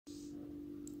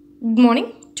Good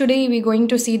morning. Today we're going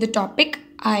to see the topic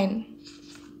iron.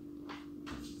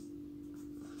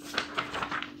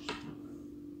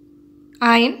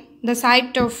 Iron, the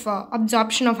site of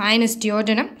absorption of iron is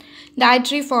duodenum.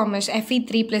 Dietary form is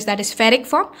Fe3 plus, that is ferric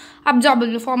form.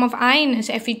 Absorbable form of iron is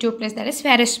Fe2 plus, that is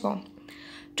ferrous form.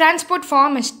 Transport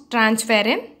form is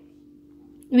transferrin.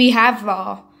 We have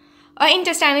an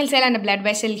intestinal cell and a blood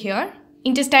vessel here.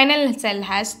 Intestinal cell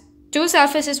has two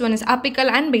surfaces, one is apical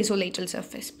and basolateral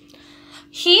surface.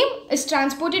 Heme is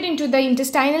transported into the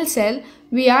intestinal cell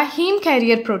via heme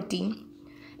carrier protein.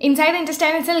 Inside the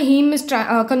intestinal cell, heme is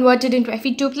converted into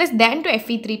Fe2 plus, then to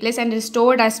Fe3 plus, and is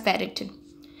stored as ferritin.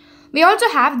 We also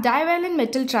have divalent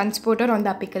metal transporter on the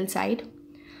apical side,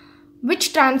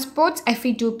 which transports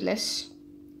Fe2 plus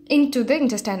into the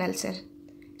intestinal cell.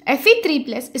 Fe3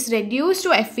 plus is reduced to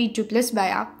Fe2 plus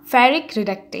via ferric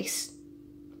reductase.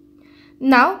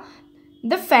 Now,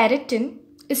 the ferritin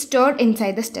is stored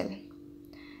inside the cell.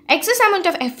 Excess amount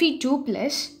of Fe2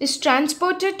 plus is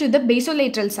transported to the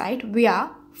basolateral side via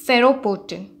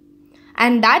ferroportin,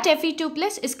 and that Fe2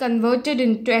 plus is converted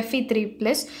into Fe3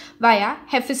 plus via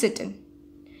hephaestin.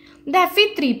 The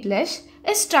Fe3 plus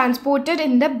is transported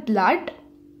in the blood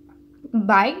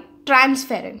by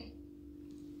transferrin.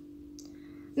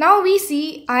 Now we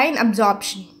see iron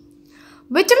absorption.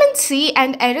 Vitamin C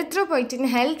and erythropoietin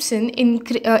helps in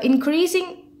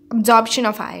increasing absorption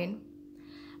of iron.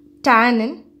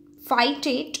 Tannin,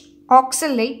 phytate,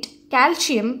 oxalate,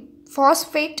 calcium,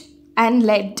 phosphate and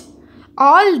lead.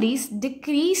 All these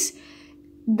decrease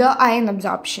the iron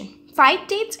absorption.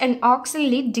 Phytates and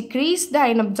oxalate decrease the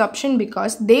iron absorption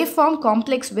because they form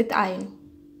complex with iron.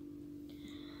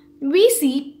 We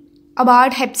see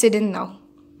about hepcidin now.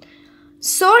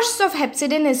 Source of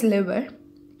hepcidin is liver.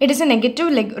 It is a negative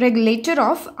regulator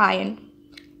of iron.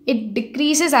 It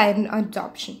decreases iron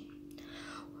absorption.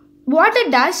 What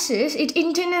it does is it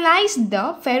internalizes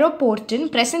the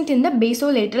ferroportin present in the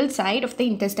basolateral side of the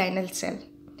intestinal cell.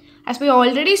 As we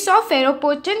already saw,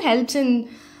 ferroportin helps in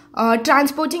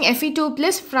transporting Fe2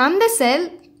 plus from the cell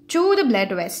to the blood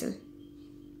vessel.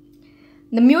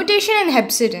 The mutation in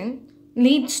hepcidin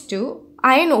leads to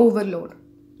iron overload,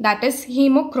 that is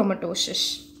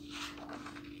hemochromatosis.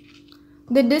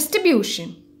 The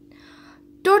distribution.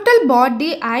 Total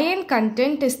body iron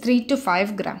content is 3 to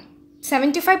 5 gram.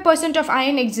 75% of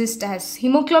iron exists as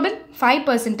hemoglobin,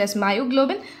 5% as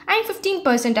myoglobin and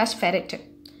 15% as ferritin.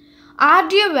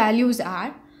 RDA values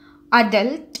are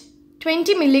adult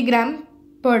 20 mg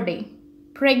per day,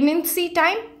 pregnancy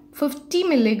time 50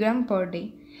 mg per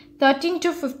day. 13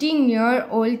 to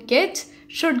 15-year-old kids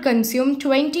should consume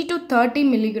 20 to 30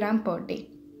 mg per day.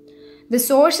 The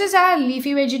sources are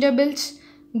leafy vegetables,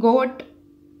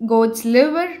 goat's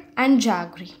liver and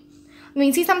jaggery.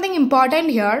 We see something important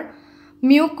here.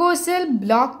 Mucosal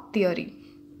block theory.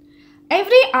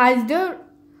 Every other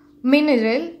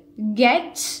mineral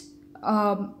gets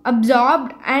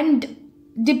absorbed and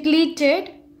depleted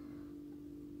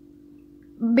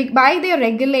by the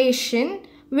regulation,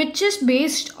 which is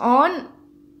based on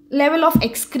level of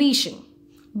excretion.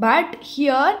 But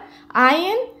here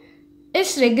iron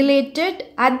is regulated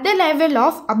at the level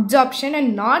of absorption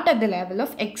and not at the level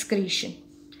of excretion.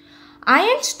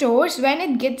 Iron stores, when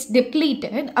it gets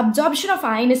depleted, absorption of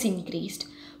iron is increased.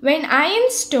 When iron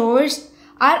stores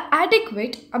are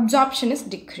adequate, absorption is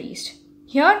decreased.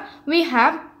 Here we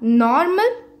have normal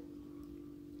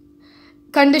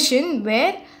condition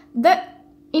where the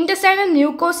intestinal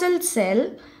mucosal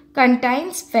cell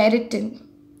contains ferritin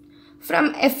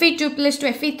from Fe2 plus to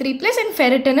Fe3 plus, and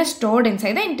ferritin is stored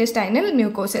inside the intestinal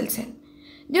mucosal cell.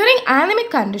 During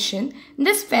anemic condition,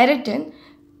 this ferritin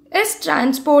is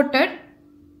transported,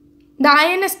 the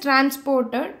iron is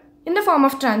transported in the form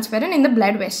of transferrin in the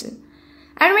blood vessel.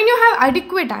 And when you have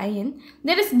adequate iron,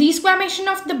 there is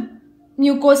desquamation of the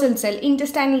mucosal cell,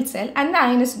 intestinal cell, and the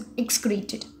iron is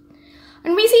excreted.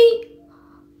 And we see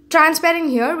transferrin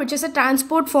here, which is a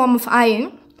transport form of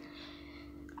iron.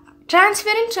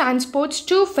 Transferrin transports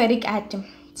 2 ferric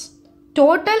atoms.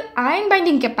 Total iron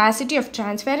binding capacity of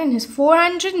transferrin is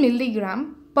 400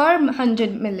 mg per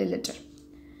 100 milliliter.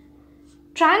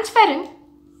 Transferrin,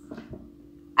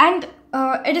 and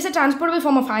it is a transportable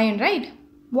form of iron, right?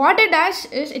 What it does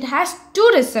is it has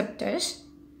 2 receptors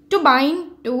to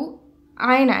bind to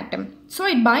iron atom. So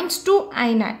it binds 2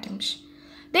 iron atoms.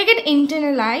 They get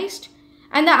internalized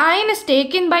and the iron is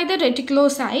taken by the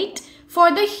reticulocyte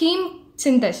for the heme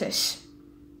synthesis.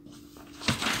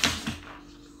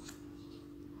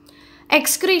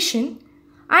 Excretion.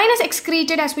 Iron is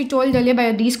excreted, as we told earlier, by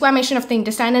a desquamation of the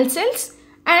intestinal cells,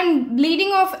 and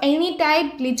bleeding of any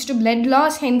type leads to blood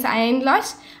loss, hence iron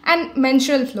loss, and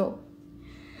menstrual flow.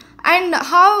 and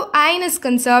how iron is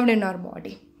conserved in our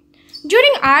body.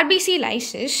 During RBC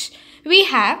lysis, we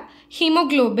have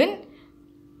hemoglobin,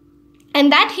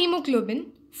 and that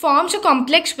hemoglobin forms a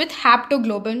complex with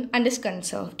haptoglobin and is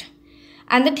conserved.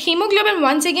 And that hemoglobin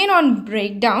once again on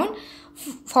breakdown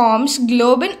forms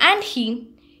globin and heme.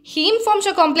 Heme forms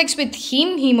a complex with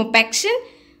hemopexin,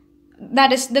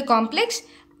 that is the complex,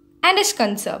 and is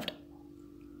conserved.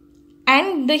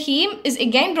 And the heme is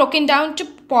again broken down to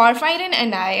porphyrin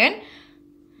and iron.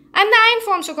 And the iron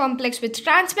forms a complex with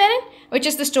transparent, which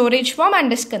is the storage form,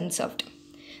 and is conserved.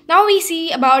 Now we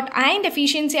see about iron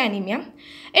deficiency anemia.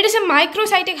 It is a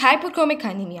microcytic hypochromic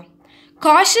anemia.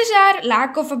 Causes are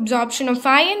lack of absorption of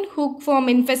iron, hookworm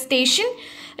infestation,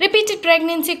 repeated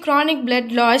pregnancy, chronic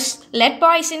blood loss, lead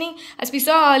poisoning. As we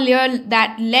saw earlier,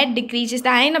 that lead decreases the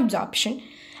iron absorption.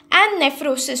 And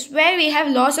nephrosis, where we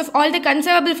have loss of all the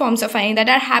conservable forms of iron, that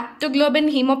are haptoglobin,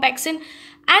 hemopexin,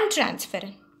 and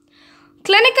transferrin.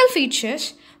 Clinical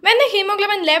features: when the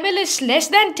hemoglobin level is less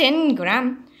than 10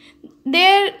 gram,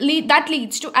 that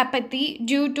leads to apathy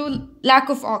due to lack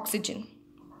of oxygen.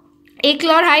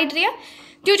 Achlorhydria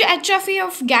due to atrophy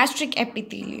of gastric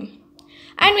epithelium.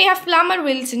 And we have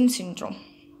Plummer-Wilson syndrome,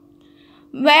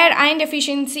 where iron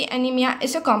deficiency anemia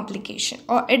is a complication,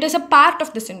 or it is a part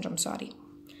of the syndrome,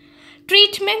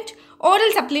 Treatment: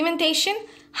 oral supplementation,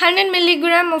 100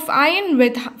 mg of iron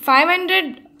with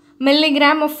 500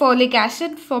 mg of folic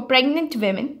acid for pregnant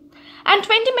women, and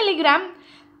 20 mg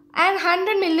and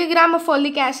 100 mg of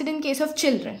folic acid in case of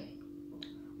children.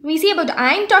 We see about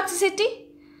iron toxicity.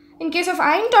 In case of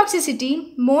iron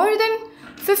toxicity, more than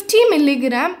 50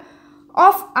 mg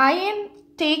of iron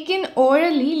taken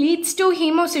orally leads to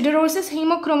hemosiderosis,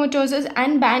 hemochromatosis,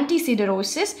 and Banty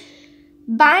siderosis.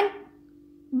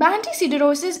 Banty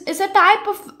siderosis is a type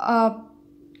of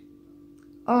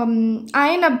iron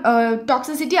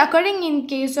toxicity occurring in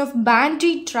case of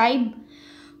Banty tribe,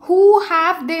 who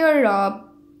have their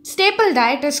staple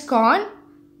diet as corn,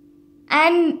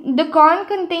 and the corn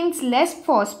contains less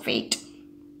phosphate.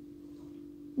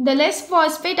 The less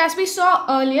phosphate, as we saw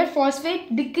earlier,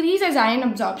 phosphate decreases iron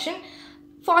absorption.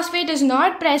 Phosphate is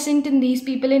not present in these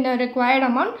people in a required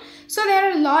amount, so there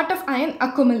are a lot of iron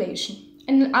accumulation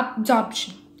and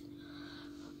absorption.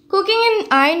 Cooking in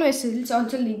iron vessels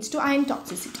also leads to iron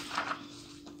toxicity.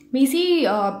 We see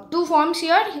two forms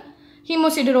here,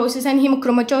 hemosiderosis and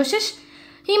hemochromatosis.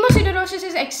 Hemosiderosis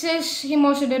is excess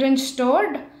hemosiderin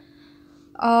stored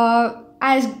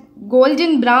as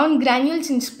golden brown granules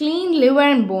in spleen, liver,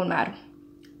 and bone marrow.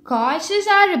 Causes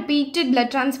are repeated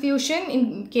blood transfusion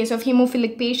in case of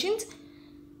hemophilic patients.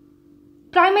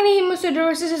 Primary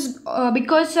hemosiderosis is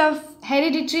because of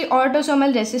hereditary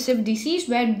autosomal recessive disease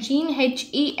where gene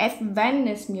HEF1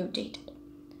 is mutated.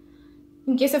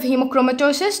 In case of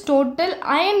hemochromatosis, total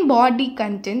iron body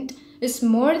content is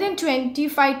more than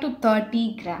 25 to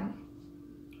 30 gram.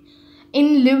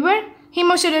 In liver,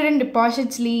 hemosiderin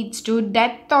deposits leads to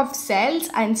death of cells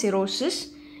and cirrhosis.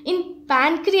 In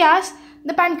pancreas,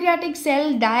 the pancreatic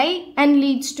cell die and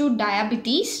leads to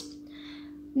diabetes.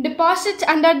 Deposits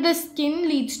under the skin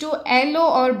leads to yellow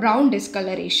or brown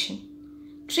discoloration.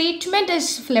 Treatment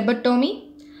is phlebotomy,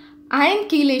 iron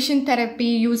chelation therapy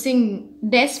using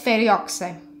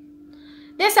desferrioxide.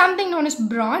 There's something known as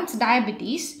bronze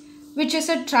diabetes, which is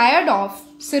a triad of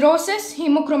cirrhosis,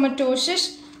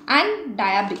 hemochromatosis, and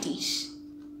diabetes.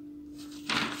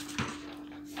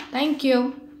 Thank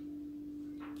you.